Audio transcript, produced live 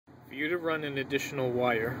you to run an additional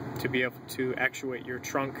wire to be able to actuate your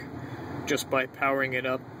trunk just by powering it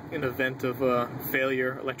up in event of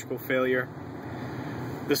failure, electrical failure.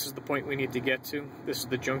 This is the point we need to get to. This is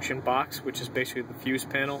the junction box, which is basically the fuse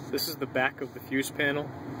panel. This is the back of the fuse panel.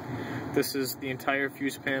 This is the entire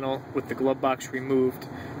fuse panel with the glove box removed.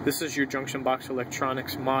 This is your junction box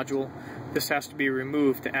electronics module. This has to be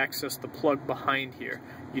removed to access the plug behind here.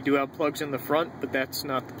 You do have plugs in the front, but that's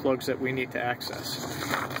not the plugs that we need to access.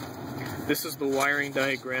 This is the wiring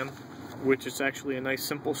diagram, which is actually a nice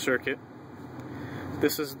simple circuit.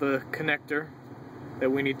 This is the connector that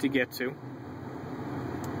we need to get to.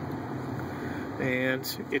 And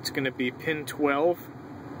it's going to be pin 12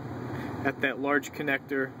 at that large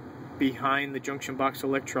connector behind the junction box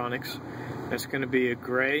electronics. That's going to be a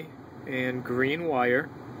gray and green wire,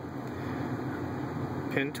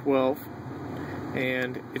 pin 12,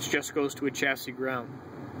 and it just goes to a chassis ground.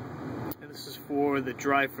 And this is for the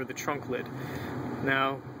drive for the trunk lid.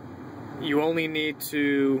 Now, you only need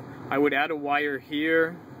to, I would add a wire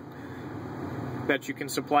here that you can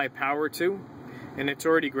supply power to, and it's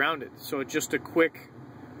already grounded. So just a quick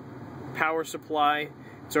power supply,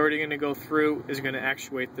 it's already going to go through, is going to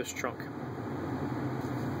actuate this trunk.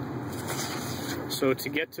 So to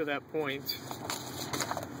get to that point,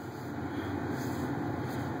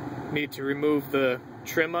 need to remove the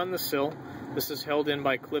trim on the sill. This is held in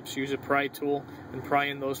by clips. Use a pry tool and pry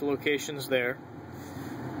in those locations there.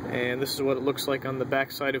 And this is what it looks like on the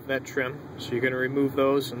back side of that trim. So you're going to remove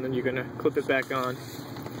those and then you're going to clip it back on.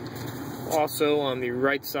 Also on the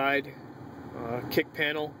right side kick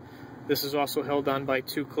panel, this is also held on by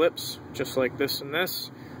two clips, just like this,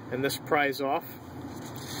 and this pries off.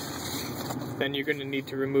 Then you're going to need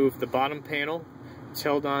to remove the bottom panel. It's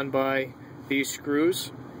held on by these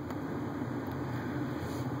screws.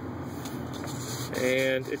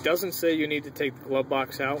 And it doesn't say you need to take the glove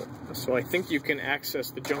box out, so I think you can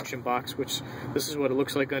access the junction box, which this is what it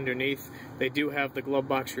looks like underneath. They do have the glove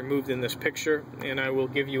box removed in this picture, and I will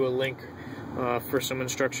give you a link for some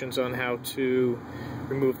instructions on how to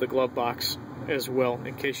remove the glove box as well,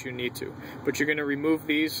 in case you need to. But you're going to remove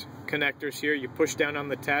these connectors here. You push down on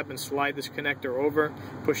the tab and slide this connector over.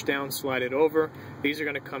 Push down, slide it over. These are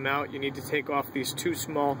going to come out. You need to take off these two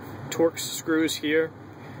small Torx screws here,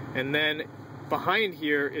 and then behind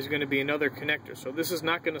here is going to be another connector. So this is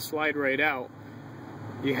not going to slide right out.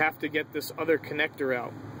 You have to get this other connector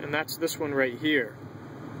out, and that's this one right here.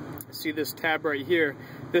 See this tab right here?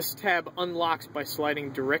 This tab unlocks by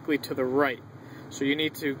sliding directly to the right. So you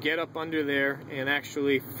need to get up under there and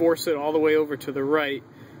actually force it all the way over to the right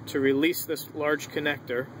to release this large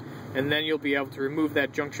connector, and then you'll be able to remove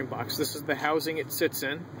that junction box. This is the housing it sits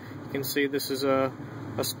in. You can see this is a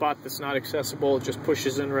spot that's not accessible. It just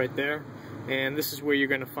pushes in right there. And this is where you're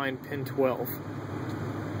going to find pin 12.